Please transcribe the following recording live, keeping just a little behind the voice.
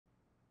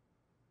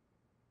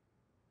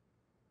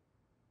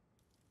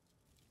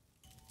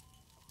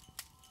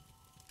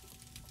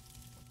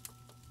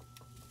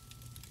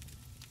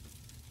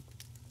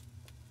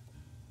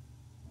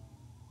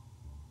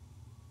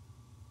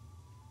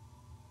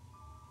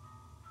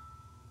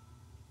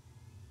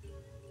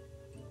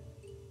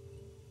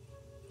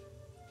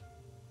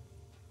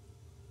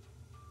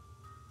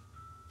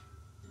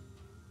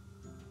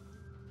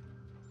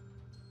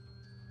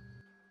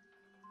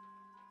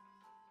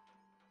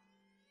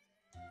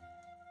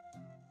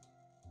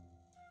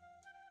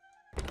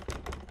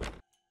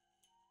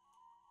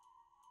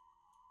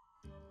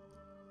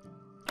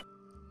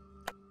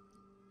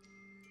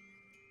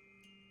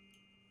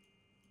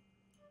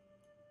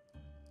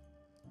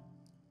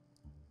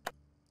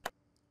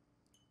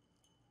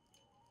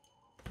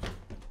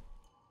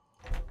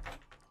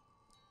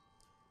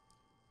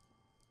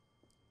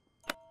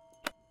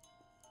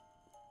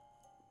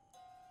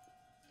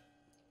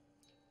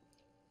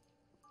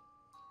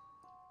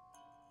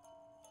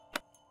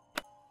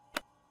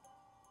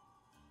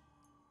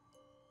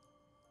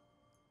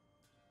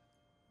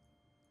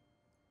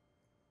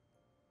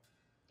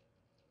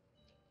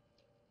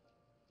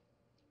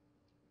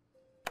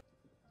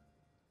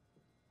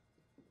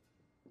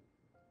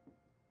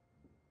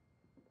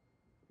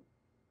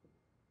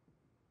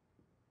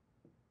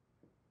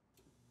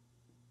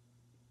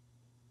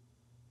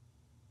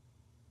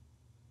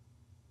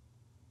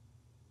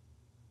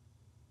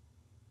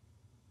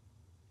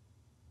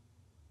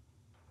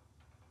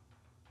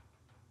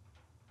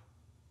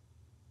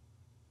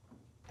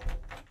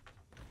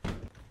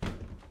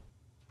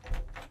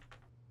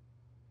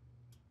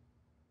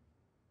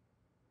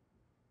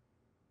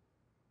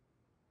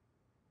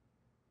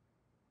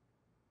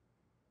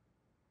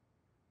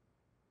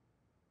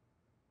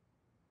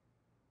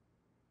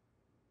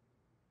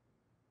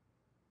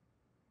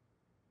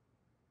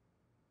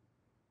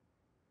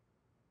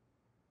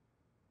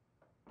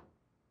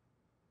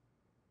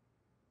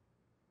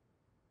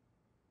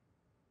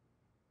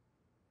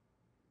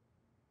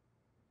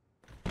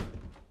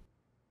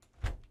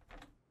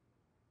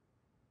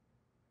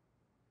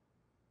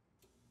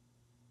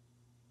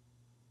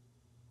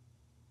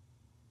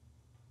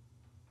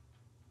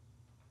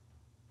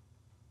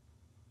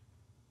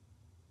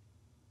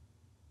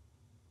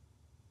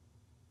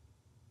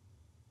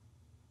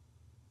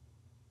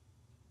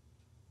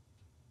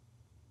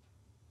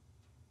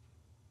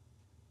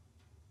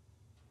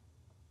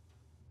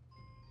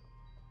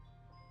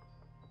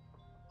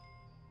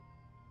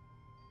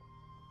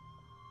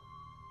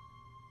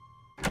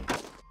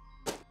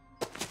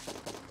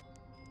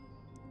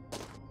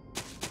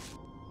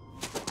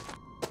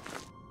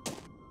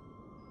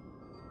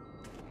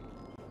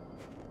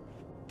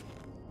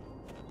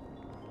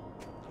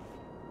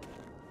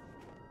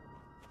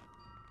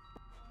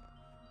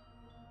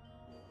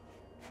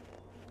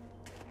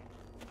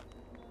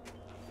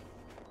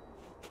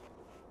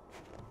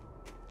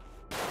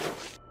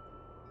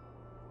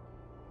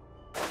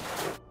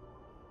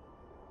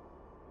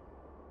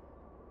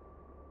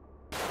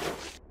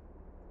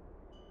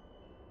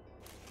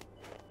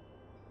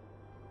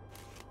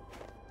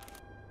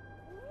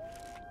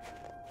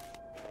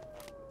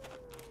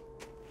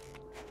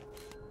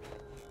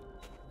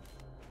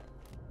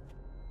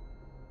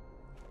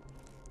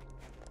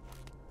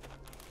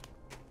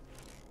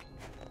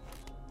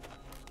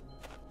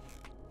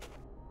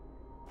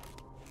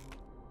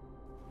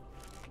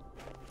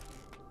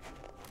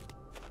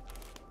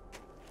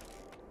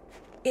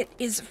It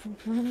is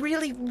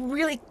really,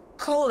 really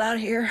cold out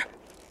here.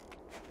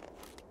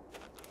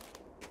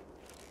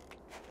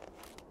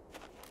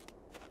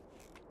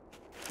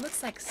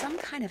 Looks like some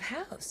kind of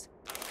house.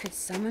 Could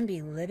someone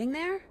be living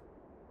there?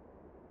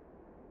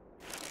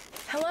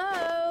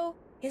 Hello?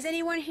 Is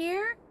anyone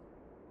here?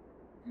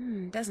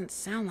 Doesn't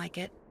sound like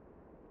it.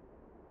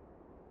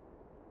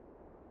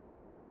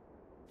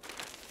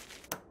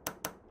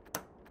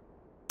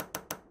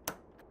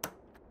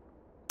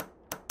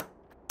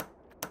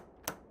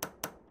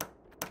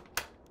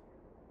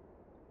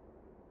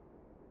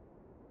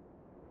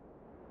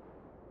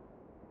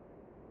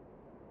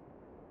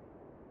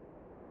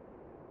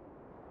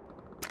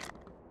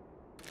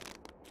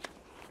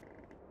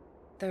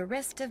 The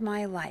Rest of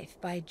My Life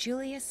by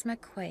Julius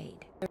McQuaid.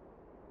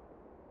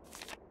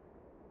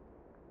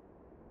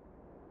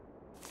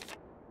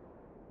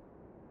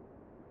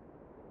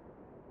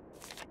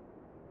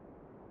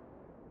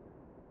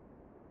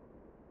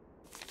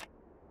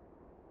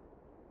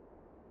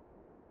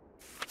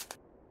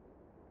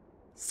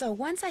 So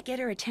once I get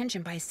her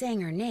attention by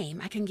saying her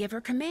name, I can give her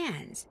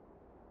commands.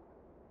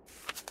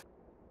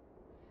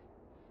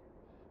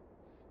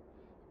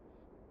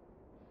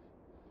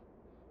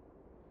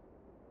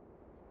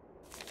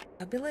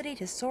 Ability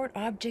to sort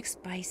objects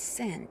by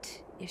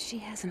scent. If she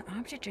has an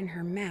object in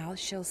her mouth,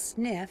 she'll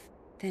sniff,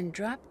 then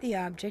drop the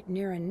object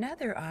near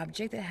another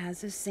object that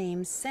has the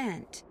same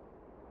scent.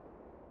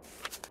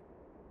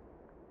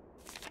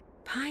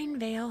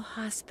 Pinevale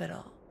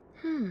Hospital.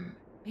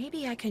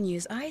 Maybe I can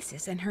use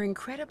Isis and her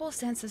incredible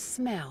sense of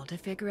smell to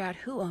figure out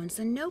who owns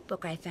the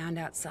notebook I found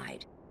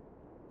outside.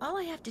 All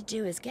I have to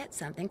do is get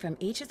something from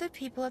each of the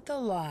people at the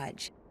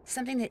lodge,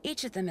 something that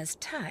each of them has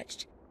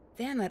touched,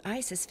 then let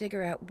Isis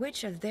figure out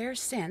which of their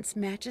scents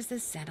matches the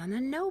scent on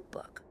the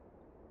notebook.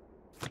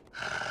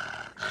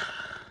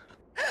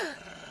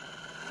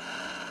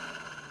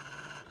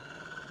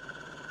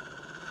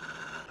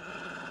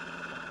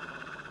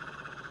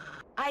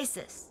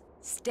 Isis,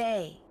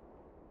 stay.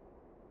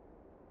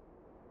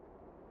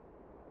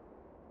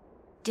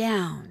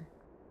 Down.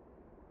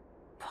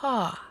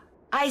 Paw.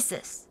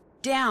 Isis,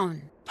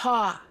 down.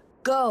 Paw.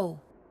 Go.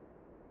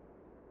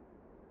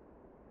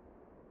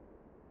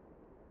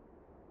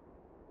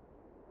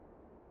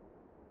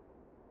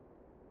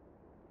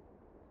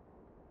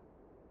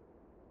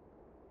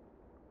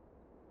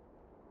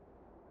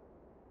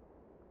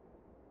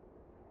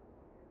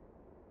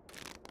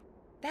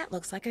 That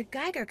looks like a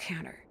Geiger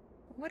counter.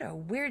 What a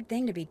weird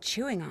thing to be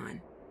chewing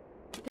on.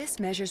 This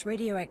measures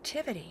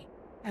radioactivity.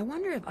 I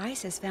wonder if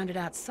Isis found it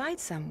outside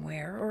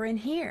somewhere or in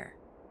here.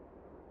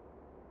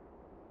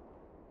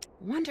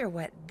 Wonder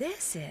what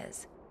this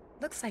is.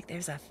 Looks like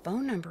there's a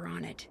phone number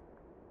on it.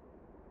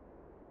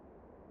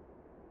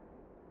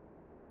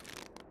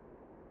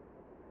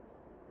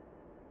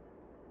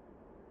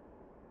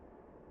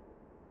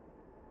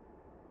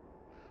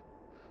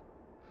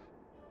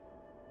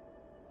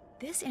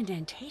 This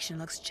indentation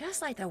looks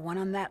just like the one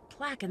on that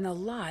plaque in the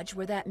lodge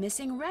where that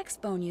missing Rex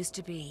bone used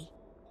to be.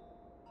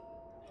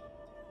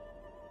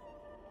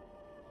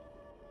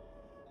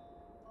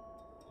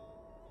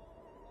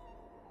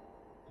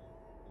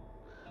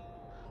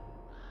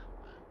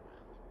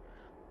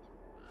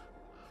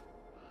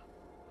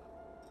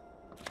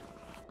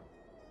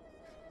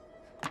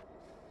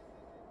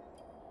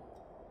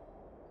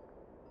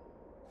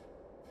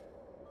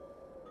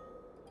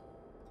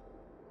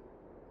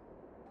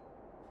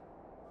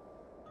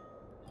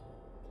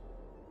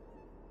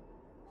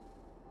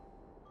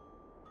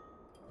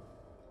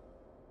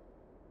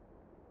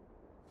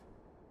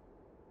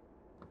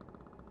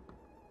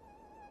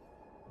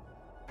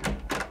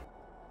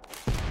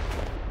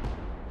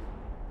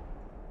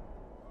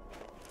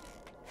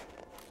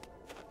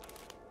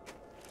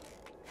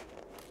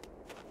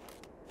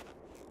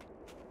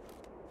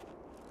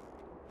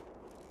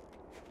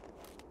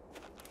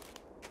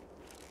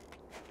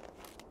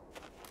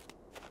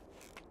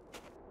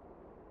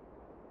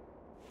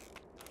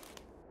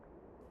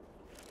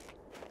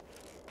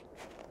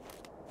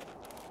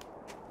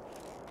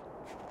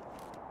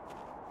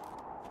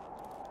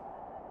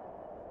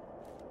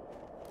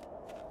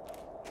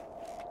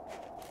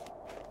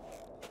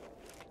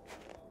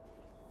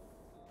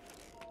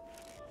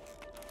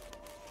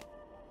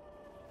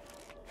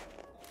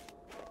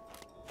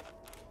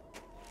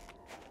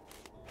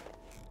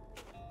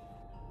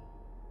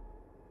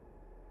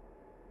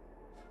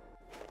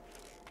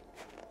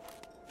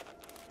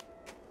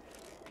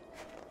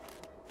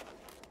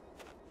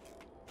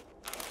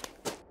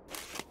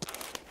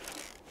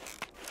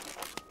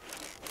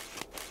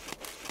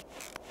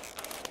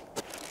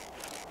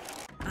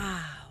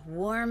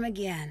 Warm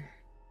again.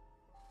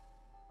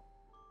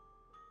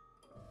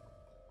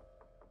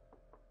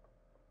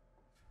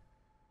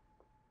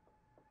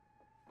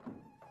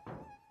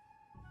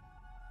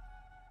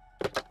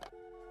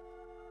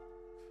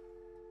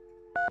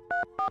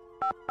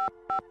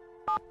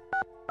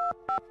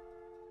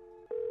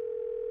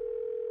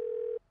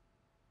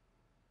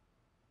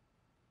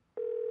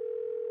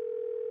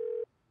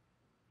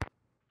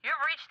 You've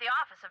reached the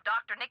office of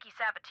Dr. Nikki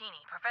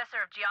Sabatini,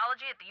 professor of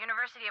geology at the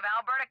University of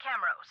Alberta,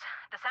 Camrose.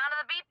 The sound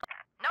of the beep?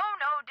 No,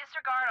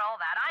 disregard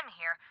all that. I'm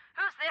here.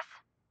 Who's this?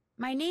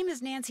 My name is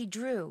Nancy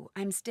Drew.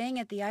 I'm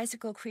staying at the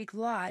Icicle Creek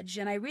Lodge,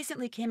 and I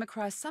recently came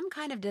across some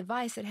kind of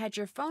device that had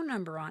your phone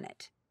number on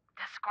it.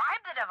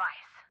 Describe the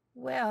device.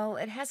 Well,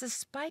 it has a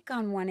spike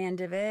on one end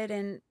of it,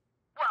 and...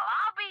 Well,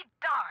 I'll be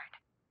darned.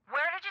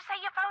 Where did you say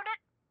you found it?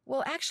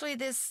 Well, actually,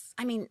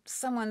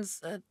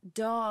 someone's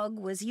dog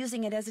was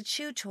using it as a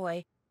chew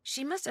toy.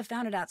 She must have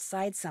found it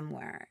outside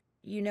somewhere.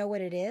 You know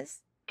what it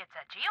is? It's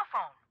a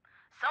geophone.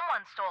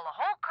 Someone stole a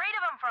whole crate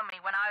of them from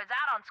me when I was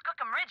out on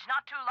Skookum Ridge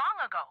not too long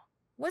ago.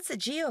 What's a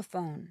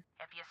geophone?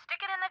 If you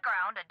stick it in the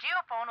ground, a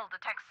geophone will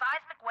detect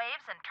seismic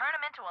waves and turn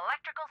them into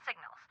electrical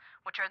signals,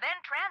 which are then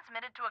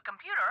transmitted to a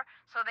computer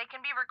so they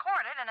can be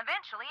recorded and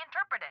eventually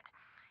interpreted.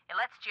 It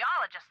lets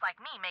geologists like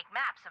me make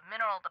maps of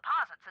mineral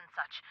deposits and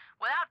such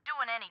without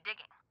doing any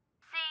digging.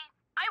 See,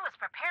 I was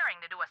preparing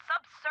to do a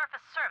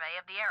subsurface survey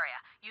of the area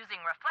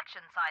using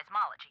reflection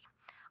seismology.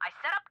 I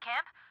set up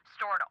camp,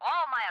 stored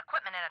all my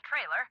equipment in a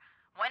trailer,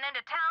 went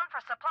into town for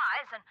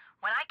supplies, and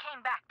when I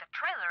came back, the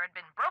trailer had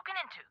been broken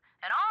into,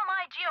 and all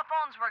my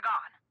geophones were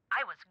gone.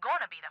 I was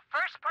gonna be the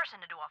first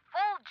person to do a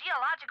full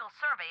geological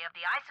survey of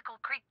the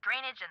Icicle Creek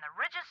drainage and the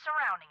ridges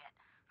surrounding it.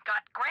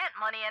 Got grant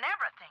money and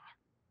everything.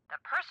 The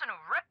person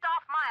who ripped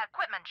off my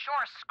equipment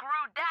sure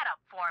screwed that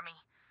up for me.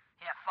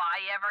 If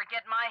I ever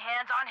get my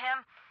hands on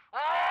him,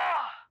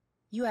 oh!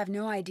 You have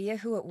no idea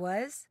who it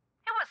was?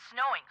 It was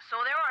snowing,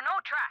 so there were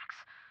no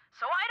tracks.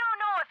 So I don't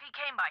know if he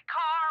came by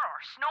car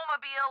or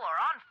snowmobile or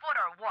on foot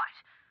or what.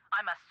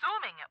 I'm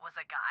assuming it was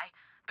a guy,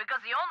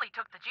 because he only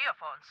took the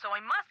geophones, so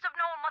he must have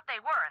known what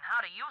they were and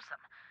how to use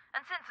them.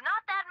 And since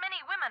not that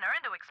many women are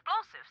into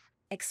explosives...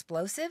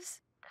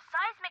 Explosives? The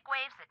seismic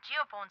waves that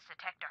geophones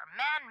detect are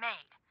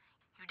man-made.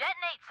 You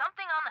detonate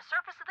something on the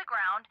surface of the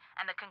ground,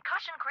 and the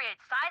concussion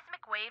creates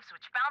seismic waves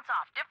which bounce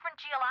off different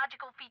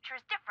geological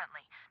features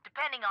differently,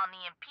 depending on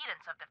the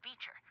impedance of the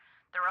feature.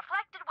 The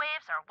reflected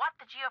waves are what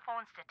the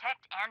geophones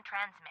detect and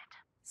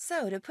transmit.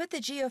 So, to put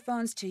the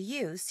geophones to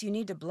use, you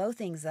need to blow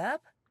things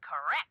up?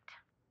 Correct.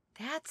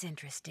 That's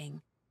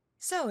interesting.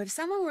 So, if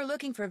someone were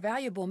looking for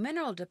valuable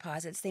mineral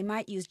deposits, they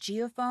might use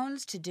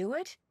geophones to do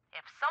it?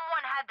 If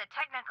someone had the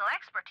technical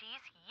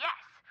expertise, yes.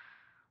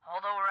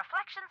 Although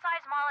reflection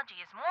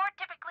seismology is more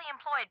typically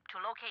employed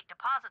to locate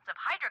deposits of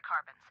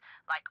hydrocarbons,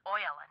 like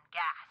oil and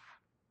gas.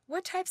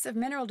 What types of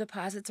mineral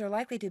deposits are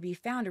likely to be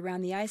found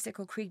around the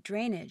Icicle Creek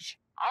drainage?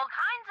 All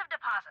kinds of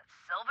deposits.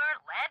 Silver,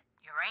 lead,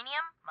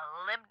 uranium,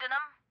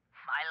 molybdenum.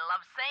 I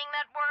love saying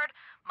that word,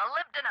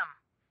 molybdenum.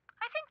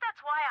 I think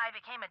that's why I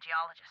became a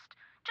geologist.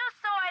 Just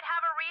so I'd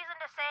have a reason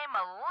to say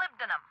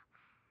molybdenum.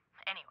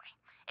 Anyway,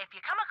 if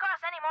you come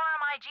across any more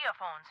of my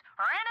geophones,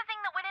 or anything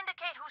that would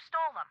indicate who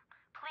stole them,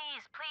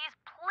 please, please,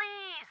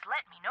 please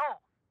let me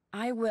know.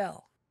 I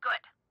will.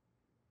 Good.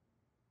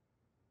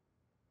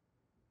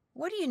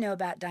 What do you know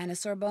about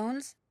dinosaur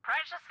bones?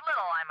 Precious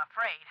little, I'm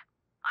afraid.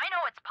 I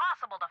know it's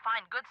possible to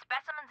find good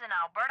specimens in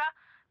Alberta,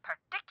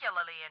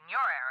 particularly in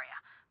your area.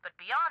 But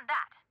beyond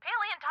that,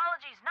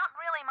 paleontology's not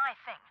really my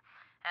thing.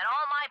 And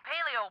all my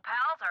paleo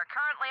pals are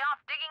currently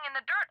off digging in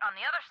the dirt on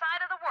the other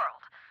side of the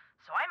world.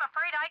 So I'm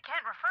afraid I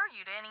can't refer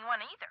you to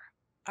anyone either.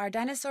 Are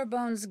dinosaur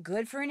bones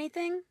good for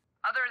anything?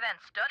 Other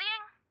than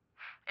studying?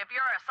 If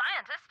you're a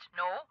scientist,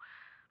 no.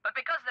 But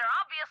because they're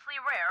obviously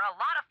rare, a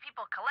lot of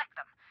people collect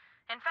them.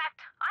 In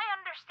fact, I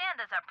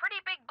understand there's a pretty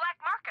big black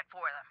market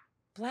for them.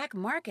 Black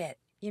market?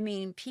 You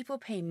mean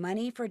people pay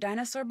money for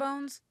dinosaur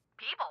bones?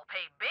 People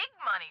pay big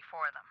money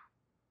for them.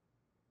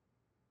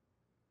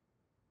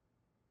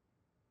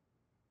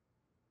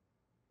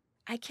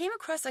 I came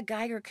across a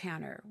Geiger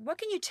counter. What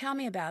can you tell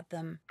me about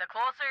them? The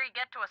closer you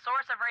get to a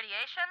source of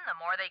radiation, the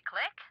more they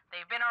click.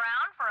 They've been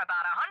around for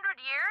about 100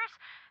 years.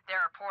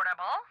 They're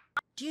portable.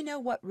 Do you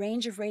know what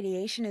range of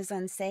radiation is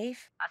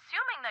unsafe?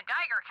 Assuming the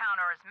Geiger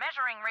counter is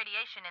measuring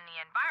radiation in the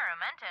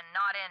environment and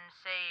not in,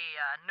 say,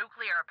 a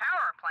nuclear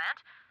power plant,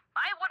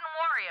 I wouldn't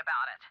worry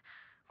about it.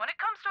 When it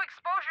comes to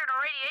exposure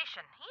to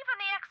radiation, even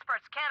the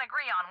experts can't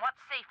agree on what's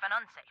safe and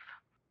unsafe.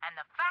 And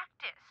the fact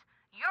is,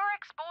 you're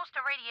exposed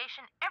to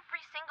radiation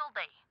every single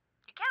day.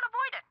 You can't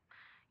avoid it.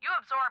 You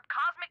absorb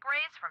cosmic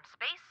rays from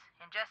space,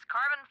 ingest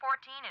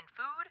carbon-14 in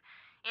food,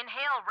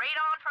 inhale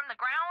radon from the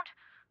ground.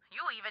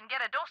 You even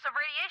get a dose of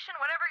radiation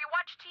whenever you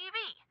watch TV,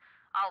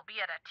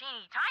 albeit a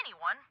teeny tiny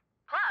one.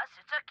 Plus,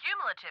 it's a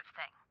cumulative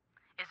thing.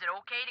 Is it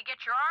okay to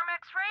get your arm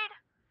x-rayed?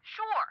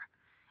 Sure.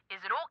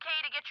 Is it okay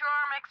to get your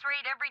arm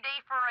x-rayed every day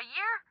for a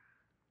year?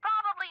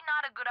 Probably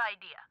not a good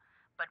idea.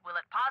 But will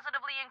it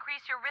positively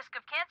increase your risk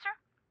of cancer?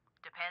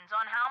 Depends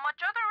on how much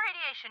other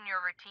radiation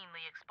you're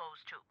routinely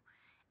exposed to,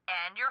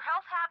 and your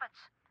health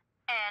habits,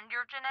 and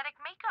your genetic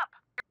makeup.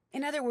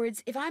 In other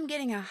words, if I'm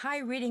getting a high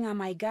reading on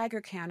my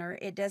Geiger counter,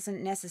 it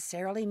doesn't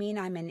necessarily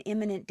mean I'm in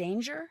imminent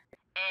danger?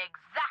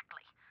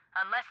 Exactly.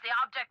 Unless the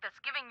object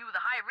that's giving you the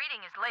high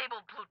reading is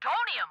labeled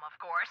plutonium, of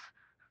course.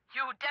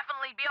 You'd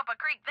definitely be up a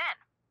creek then.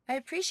 I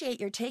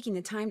appreciate your taking the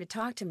time to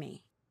talk to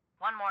me.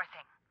 One more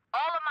thing.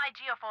 All of Wi-Fi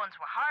geophones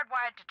were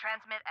hardwired to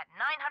transmit at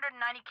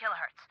 990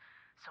 kilohertz.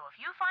 So if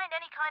you find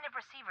any kind of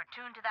receiver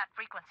tuned to that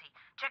frequency,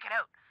 check it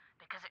out,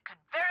 because it could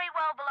very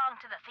well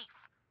belong to the thief.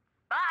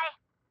 Bye!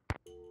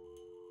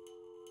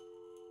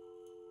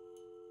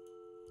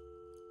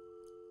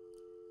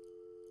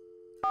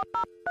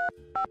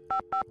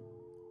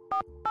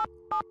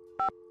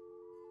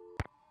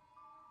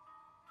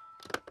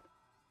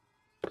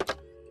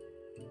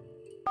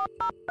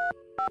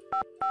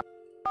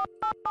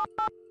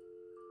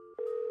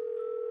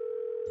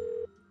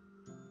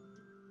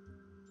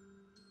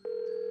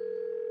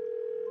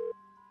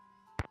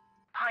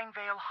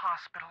 Pinevale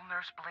Hospital,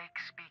 Nurse Blake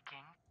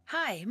speaking.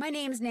 Hi, my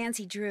name's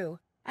Nancy Drew.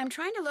 I'm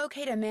trying to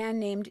locate a man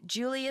named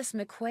Julius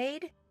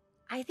McQuaid.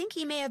 I think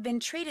he may have been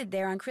treated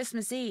there on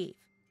Christmas Eve.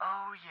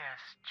 Oh,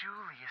 yes,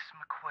 Julius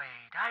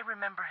McQuaid. I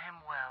remember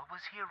him well.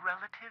 Was he a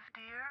relative,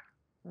 dear?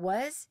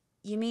 Was?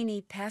 You mean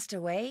he passed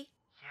away?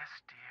 Yes,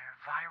 dear.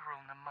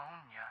 Viral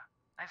pneumonia.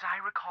 As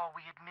I recall,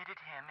 we admitted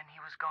him and he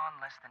was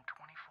gone less than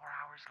 24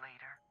 hours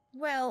later.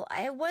 Well,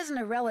 I wasn't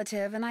a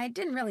relative and I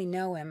didn't really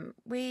know him.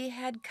 We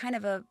had kind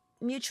of a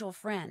mutual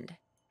friend.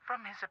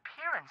 From his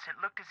appearance, it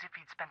looked as if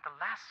he'd spent the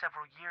last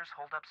several years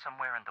holed up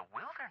somewhere in the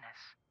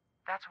wilderness.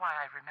 That's why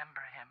I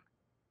remember him.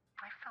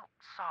 I felt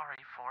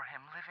sorry for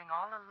him, living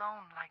all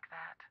alone like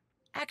that.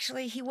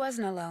 Actually, he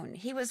wasn't alone.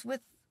 He was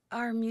with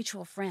our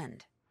mutual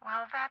friend.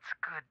 Well, that's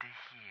good to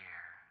hear.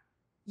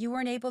 You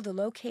weren't able to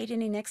locate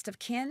any next of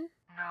kin?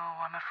 No,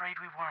 I'm afraid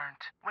we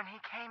weren't. When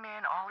he came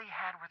in, all he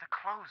had were the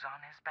clothes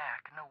on his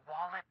back. No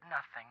wallet,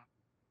 nothing.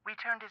 We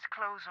turned his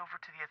clothes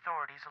over to the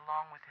authorities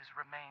along with his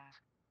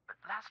remains. But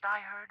last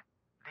I heard,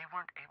 they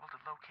weren't able to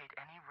locate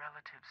any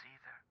relatives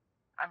either.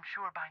 I'm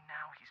sure by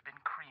now he's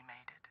been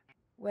cremated.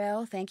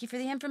 Well, thank you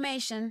for the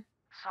information.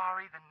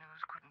 Sorry the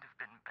news couldn't have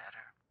been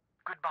better.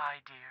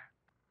 Goodbye, dear.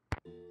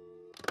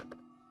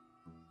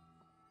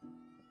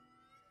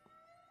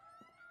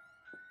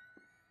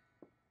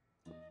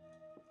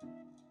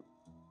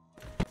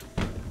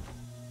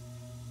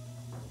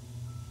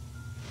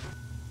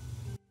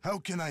 How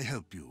can I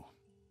help you?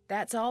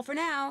 That's all for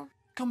now.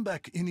 Come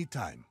back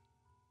anytime.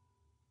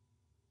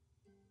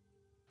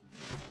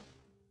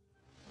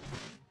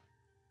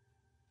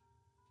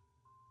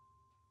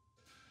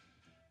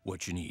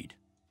 What you need?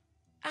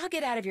 I'll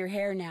get out of your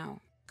hair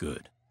now.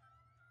 Good.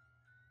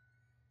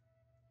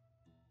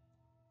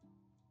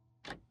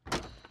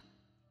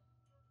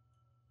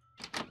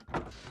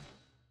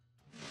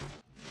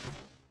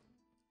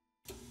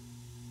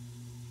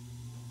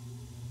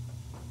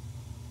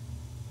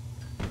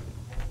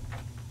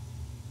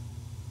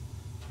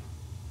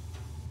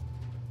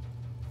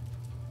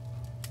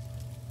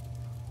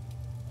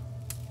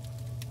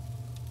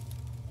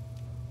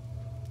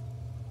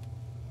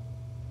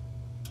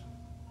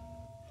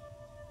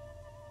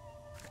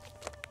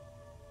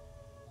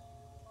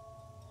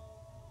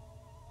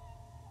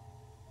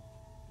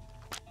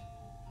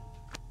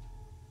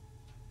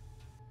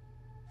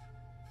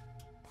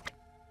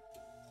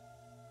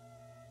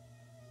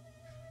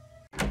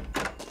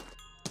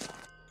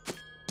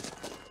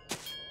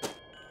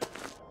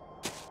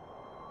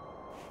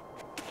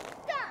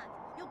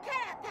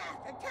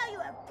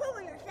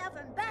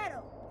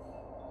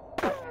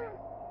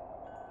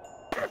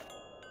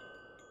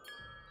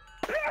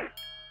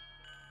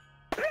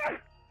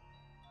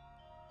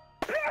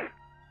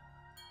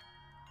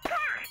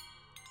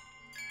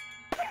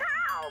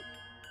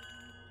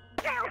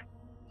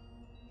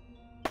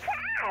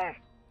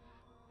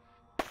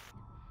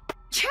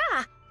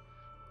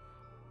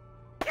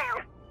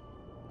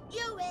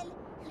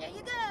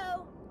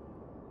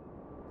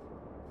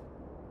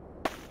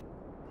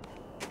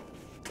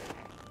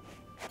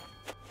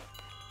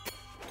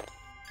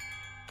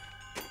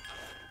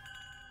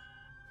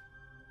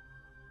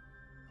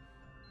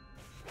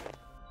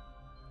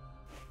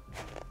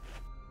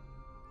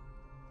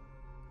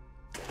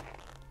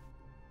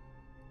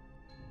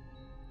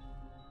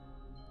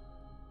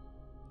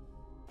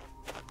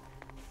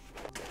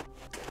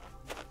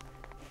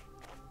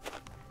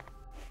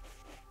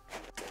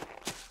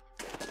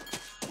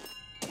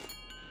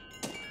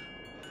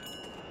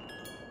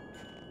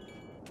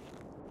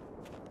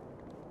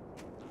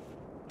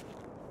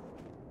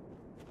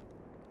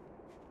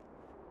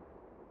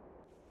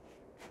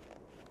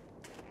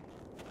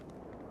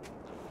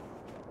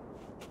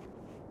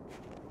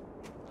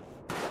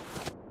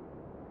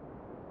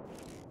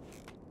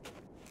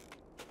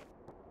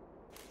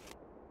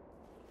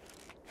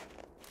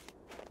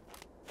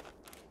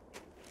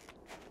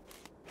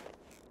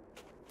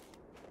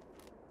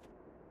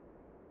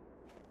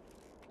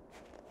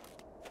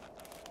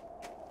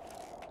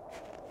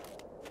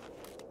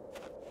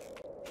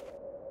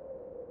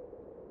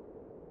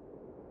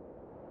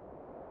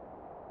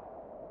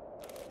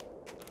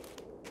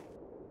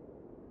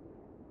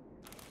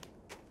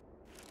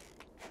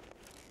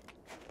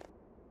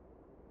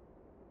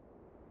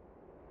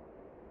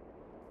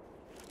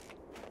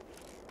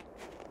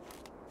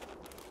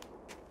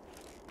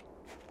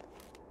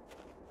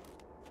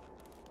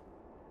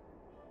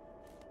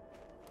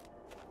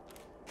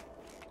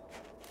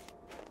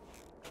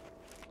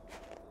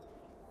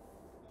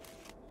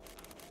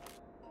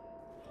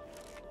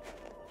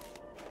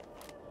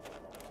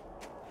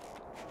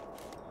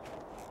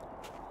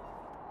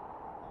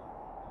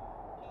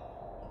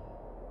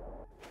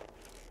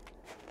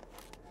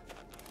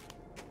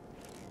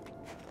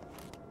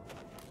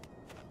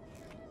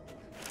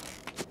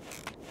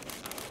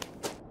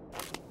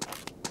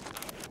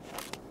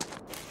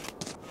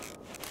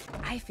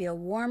 I feel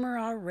warmer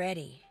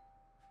already.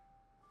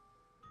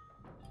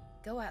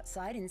 Go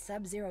outside in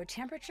sub-zero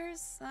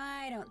temperatures?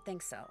 I don't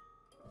think so.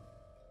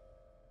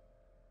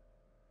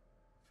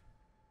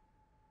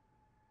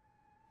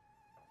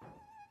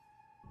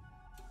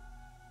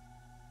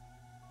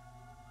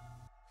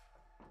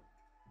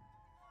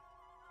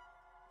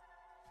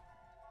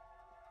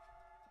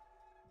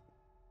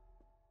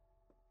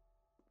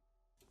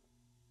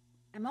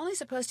 I'm only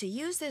supposed to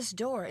use this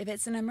door if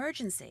it's an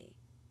emergency.